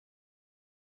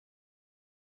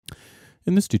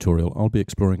In this tutorial, I'll be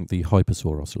exploring the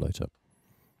HyperSaw oscillator.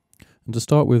 And to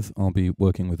start with, I'll be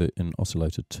working with it in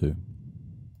oscillator 2.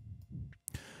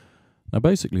 Now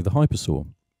basically, the HyperSaw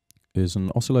is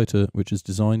an oscillator which is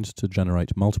designed to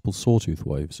generate multiple sawtooth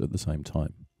waves at the same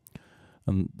time.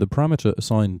 And the parameter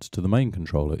assigned to the main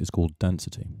controller is called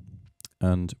density.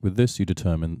 And with this you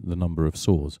determine the number of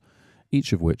saws,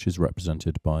 each of which is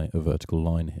represented by a vertical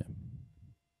line here.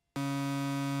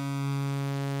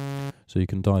 So you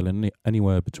can dial in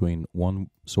anywhere between 1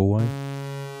 saw wave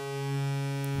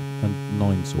and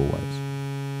 9 saw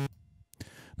waves.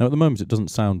 Now at the moment it doesn't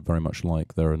sound very much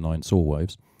like there are 9 saw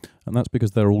waves, and that's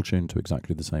because they're all tuned to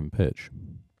exactly the same pitch.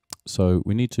 So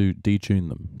we need to detune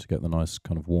them to get the nice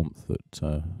kind of warmth that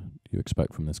you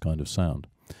expect from this kind of sound.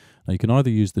 Now you can either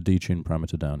use the detune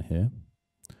parameter down here,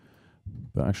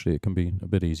 but actually it can be a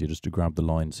bit easier just to grab the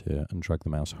lines here and drag the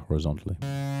mouse horizontally.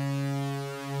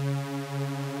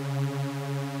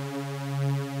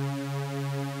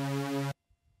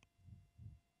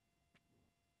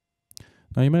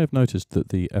 Now you may have noticed that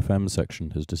the FM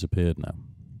section has disappeared now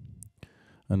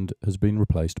and has been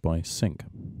replaced by sync.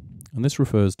 And this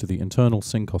refers to the internal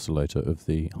sync oscillator of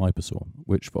the HyperSaw,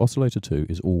 which for oscillator 2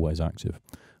 is always active.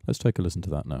 Let's take a listen to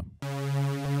that now.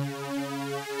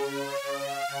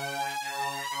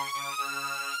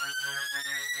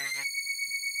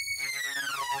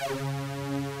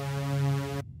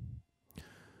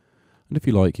 And if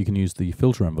you like, you can use the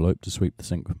filter envelope to sweep the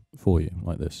sync for you,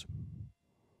 like this.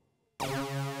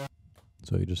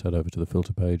 So you just head over to the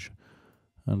filter page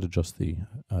and adjust the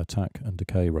attack and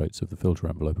decay rates of the filter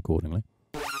envelope accordingly.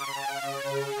 But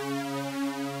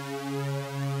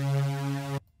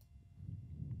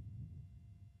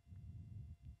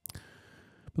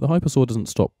the HyperSaw doesn't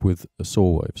stop with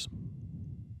saw waves.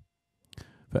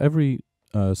 For every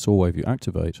saw wave you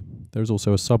activate, there is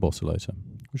also a sub-oscillator,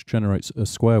 which generates a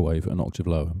square wave an octave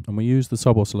lower, and we use the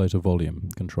sub-oscillator volume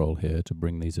control here to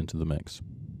bring these into the mix.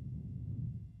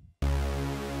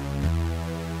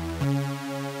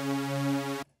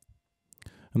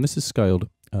 And this is scaled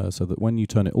so that when you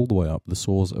turn it all the way up, the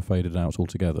saws are faded out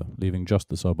altogether, leaving just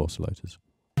the sub-oscillators.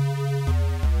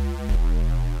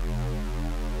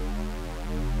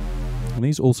 And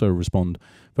these also respond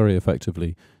very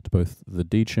effectively to both the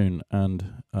detune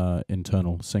and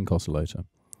internal sync oscillator.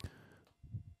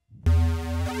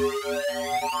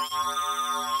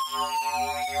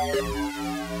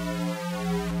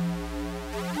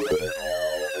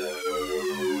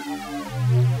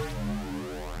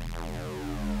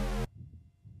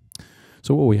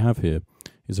 So what we have here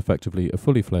is effectively a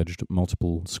fully fledged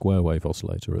multiple square wave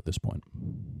oscillator at this point.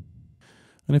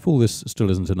 And if all this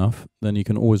still isn't enough, then you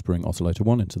can always bring oscillator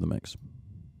 1 into the mix.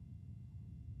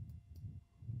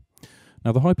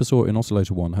 Now the HyperSaw in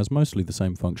oscillator 1 has mostly the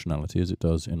same functionality as it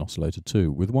does in oscillator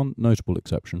 2, with one notable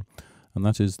exception, and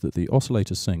that is that the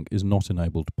oscillator sync is not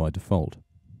enabled by default.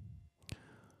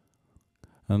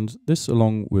 And this,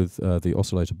 along with the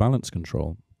oscillator balance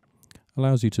control,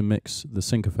 allows you to mix the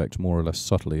sync effect more or less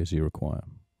subtly as you require.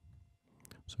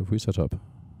 So if we set up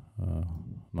a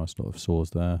nice lot of saws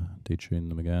there, detune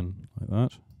them again like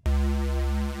that,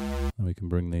 and we can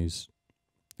bring these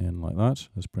in like that.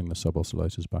 Let's bring the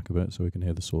sub-oscillators back a bit so we can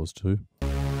hear the saws too. We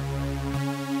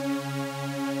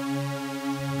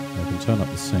can turn up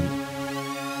the sync.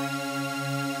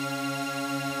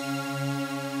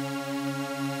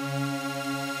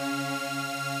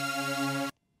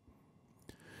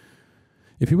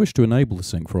 If you wish to enable the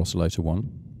sync for oscillator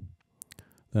 1,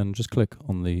 then just click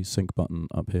on the sync button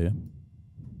up here.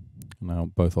 Now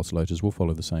both oscillators will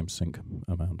follow the same sync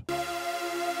amount.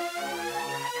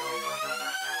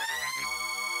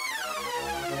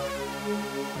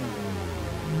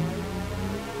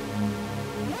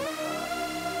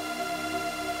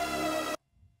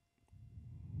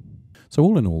 So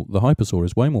all in all, the HyperSaw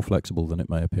is way more flexible than it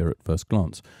may appear at first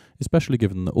glance, especially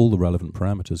given that all the relevant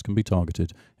parameters can be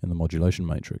targeted in the modulation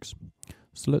matrix.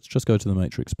 So let's just go to the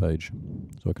matrix page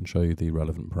so I can show you the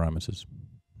relevant parameters.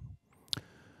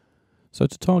 So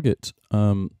to target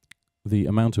the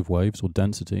amount of waves or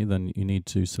density, then you need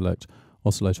to select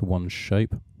oscillator 1's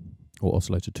shape, or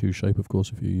oscillator 2 shape of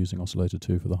course if you're using oscillator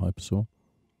 2 for the HyperSaw.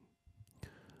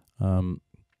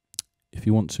 If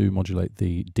you want to modulate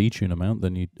the detune amount,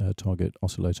 then you target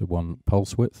oscillator 1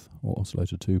 pulse width or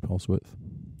oscillator 2 pulse width.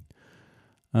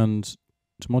 And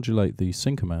to modulate the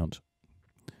sync amount,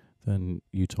 then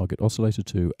you target oscillator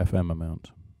 2 FM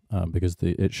amount because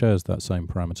it shares that same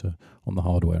parameter on the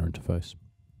hardware interface.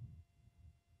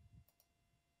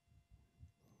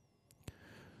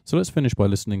 So let's finish by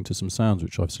listening to some sounds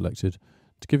which I've selected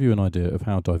to give you an idea of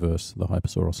how diverse the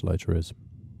HyperSaw oscillator is.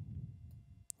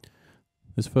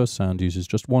 This first sound uses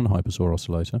just one HyperSaw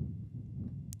oscillator.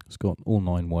 It's got all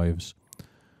 9 waves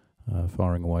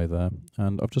firing away there,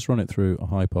 and I've just run it through a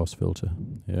high-pass filter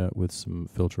here with some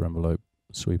filter envelope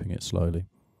sweeping it slowly.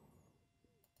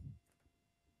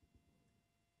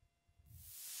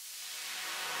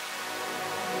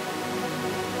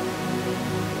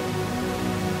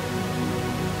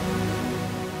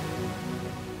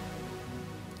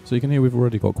 So you can hear we've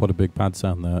already got quite a big pad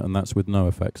sound there, and that's with no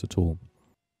effects at all.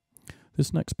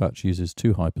 This next batch uses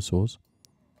 2 HyperSaws.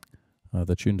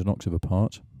 They're tuned an octave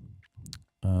apart,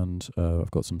 and I've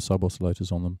got some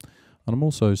sub-oscillators on them. And I'm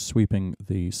also sweeping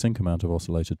the sync amount of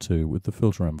oscillator 2 with the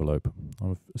filter envelope.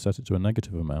 I've set it to a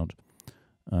negative amount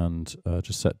and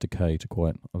just set decay to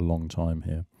quite a long time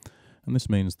here. And this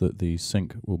means that the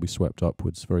sync will be swept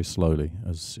upwards very slowly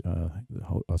as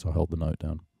I hold the note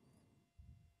down.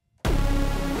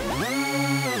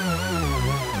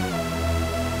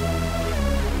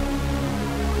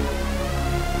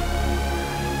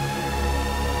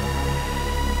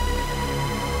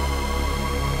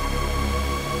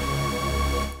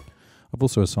 I've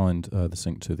also assigned the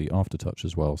sync to the aftertouch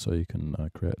as well, so you can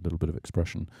create a little bit of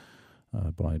expression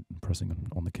by pressing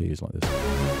on the keys like this.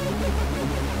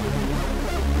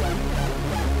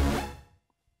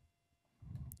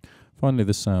 Finally,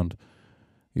 this sound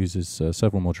uses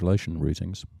several modulation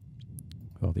routings,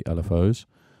 or the LFOs.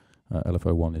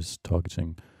 LFO 1 is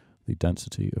targeting the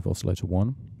density of oscillator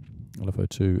 1. LFO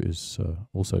 2 is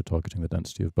also targeting the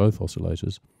density of both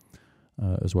oscillators,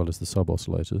 as well as the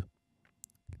sub-oscillator.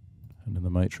 And in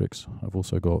the matrix, I've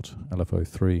also got LFO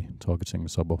 3 targeting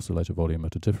sub-oscillator volume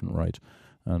at a different rate,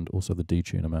 and also the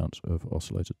detune amount of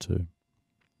oscillator 2.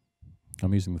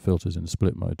 I'm using the filters in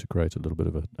split mode to create a little bit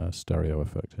of a stereo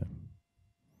effect here.